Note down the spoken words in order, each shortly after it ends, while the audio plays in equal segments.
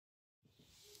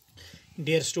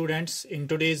Dear students, in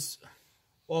today's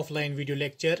offline video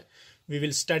lecture, we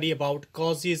will study about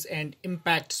causes and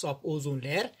impacts of ozone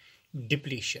layer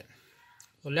depletion.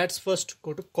 So let's first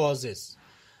go to causes.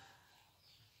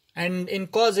 And in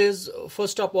causes,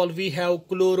 first of all, we have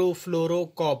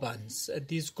chlorofluorocarbons.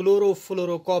 These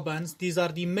chlorofluorocarbons, these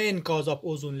are the main cause of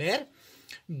ozone layer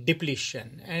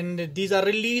depletion. And these are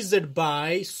released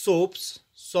by soaps,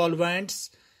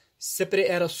 solvents, spray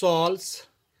aerosols.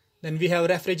 Then we have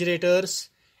refrigerators,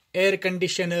 air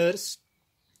conditioners,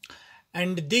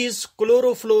 and these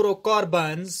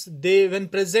chlorofluorocarbons, they when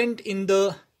present in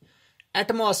the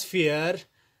atmosphere,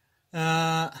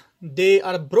 they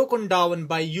are broken down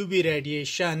by UV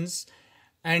radiations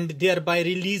and thereby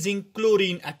releasing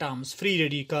chlorine atoms, free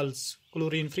radicals,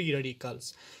 chlorine free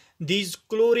radicals. These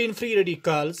chlorine free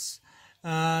radicals,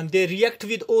 they react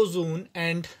with ozone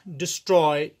and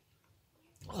destroy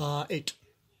it,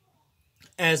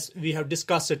 as we have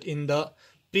discussed it in the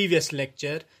previous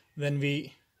lecture when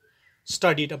we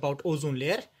studied about ozone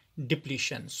layer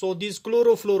depletion. So these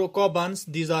chlorofluorocarbons,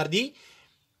 these are the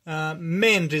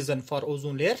main reason for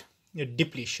ozone layer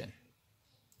depletion.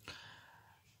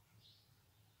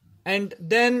 And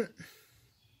then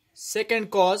second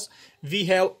cause, we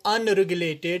have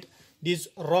unregulated these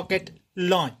rocket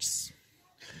launches.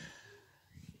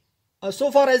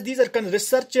 So far as these are concerned,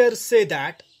 researchers say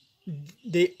that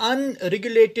the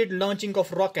unregulated launching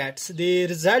of rockets, they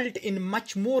result in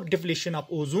much more depletion of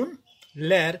ozone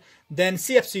layer than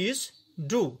CFCs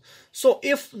do. So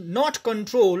if not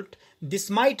controlled,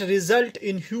 this might result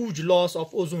in huge loss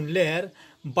of ozone layer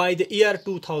by the year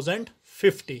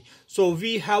 2050. So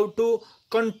we have to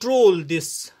control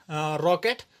this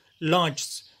rocket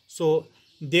launches. So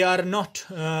they are not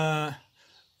to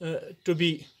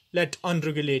be let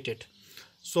unregulated.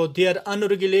 So their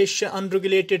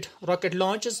unregulated rocket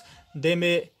launches, they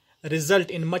may result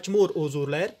in much more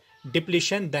ozone layer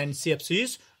depletion than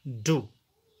CFCs do.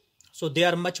 So they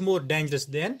are much more dangerous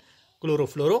than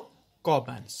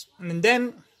chlorofluorocarbons. And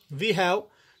then we have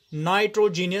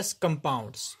nitrogenous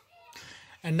compounds.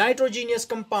 And nitrogenous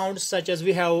compounds such as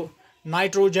we have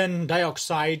nitrogen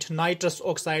dioxide, nitrous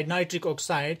oxide, nitric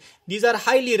oxide, these are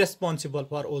highly responsible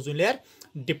for ozone layer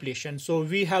depletion. So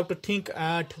we have to think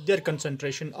at their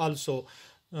concentration also.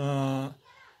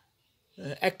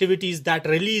 Activities that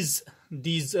release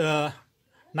these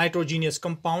nitrogenous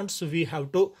compounds, we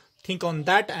have to think on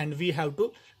that and we have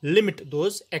to limit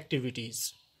those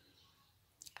activities.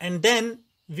 And then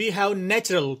we have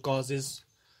natural causes.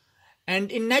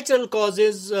 And in natural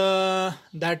causes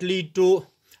that lead to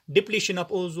depletion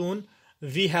of ozone,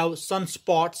 we have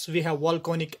sunspots, we have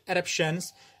volcanic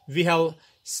eruptions, we have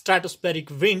stratospheric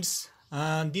winds.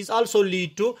 These also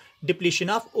lead to depletion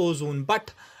of ozone,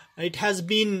 but it has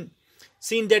been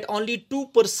seen that only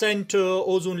 2%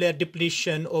 ozone layer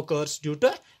depletion occurs due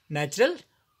to natural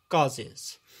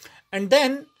causes. And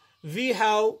then we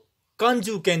have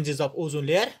consequences of ozone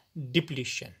layer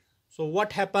depletion. So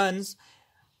what happens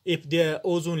if the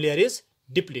ozone layer is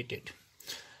depleted?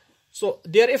 So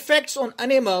their effects on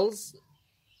animals.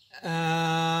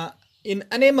 In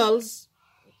animals,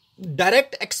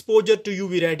 direct exposure to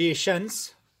UV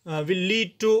radiations will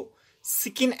lead to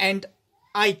skin and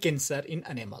eye cancer in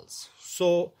animals.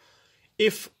 So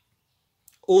if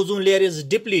ozone layer is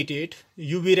depleted,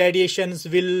 UV radiations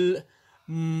will,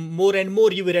 more and more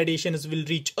UV radiations will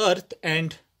reach Earth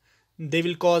and they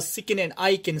will cause skin and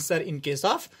eye cancer in case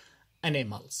of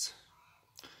animals.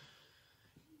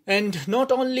 And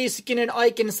not only skin and eye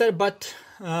cancer, but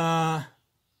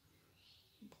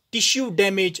tissue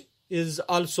damage is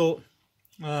also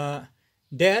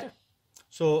there.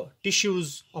 So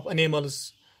tissues of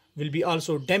animals will be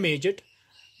also damaged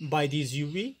by these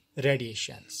UV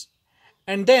radiations.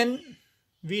 And then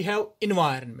we have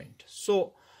environment.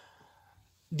 So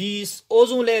this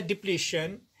ozone layer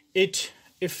depletion, it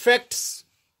affects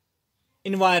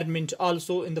environment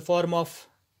also in the form of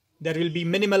there will be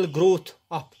minimal growth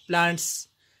of plants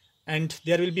and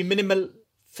there will be minimal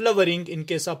flowering in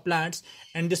case of plants,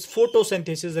 and this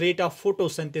photosynthesis, rate of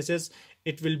photosynthesis,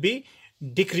 it will be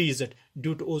decreased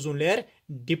due to ozone layer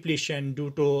depletion,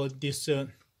 due to this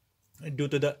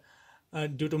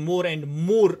due to more and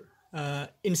more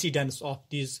incidence of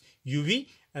these UV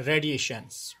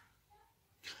radiations.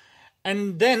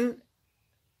 And then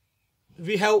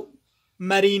we have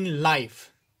marine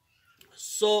life.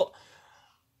 So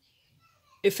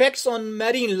effects on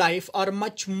marine life are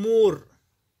much more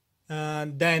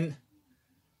than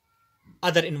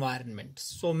other environments.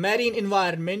 So marine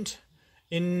environment,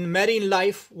 in marine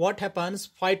life, what happens?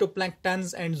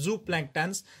 Phytoplanktons and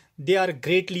zooplanktons, they are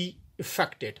greatly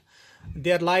affected.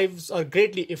 their lives are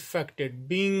greatly affected.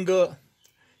 Being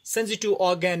sensitive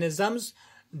organisms,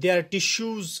 their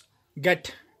tissues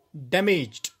get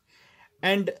damaged,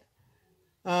 and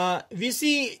we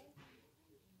see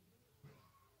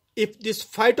if these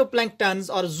phytoplanktons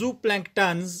or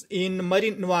zooplanktons in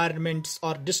marine environments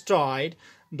are destroyed,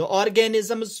 the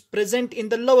organisms present in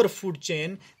the lower food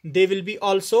chain, they will be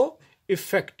also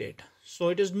affected. So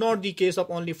it is not the case of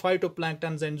only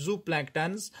phytoplanktons and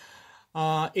zooplanktons.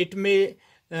 It may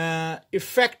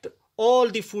affect all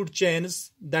the food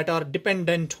chains that are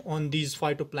dependent on these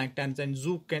phytoplanktons and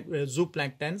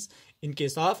zooplanktons in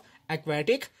case of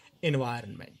aquatic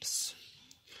environments.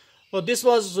 So this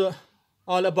was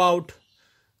all about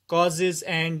causes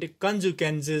and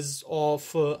consequences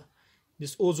of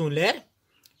this ozone layer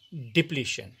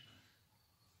depletion.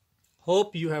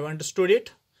 Hope you have understood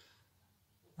it.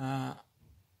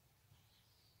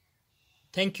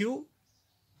 Thank you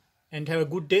and have a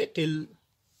good day till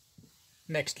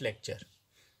next lecture.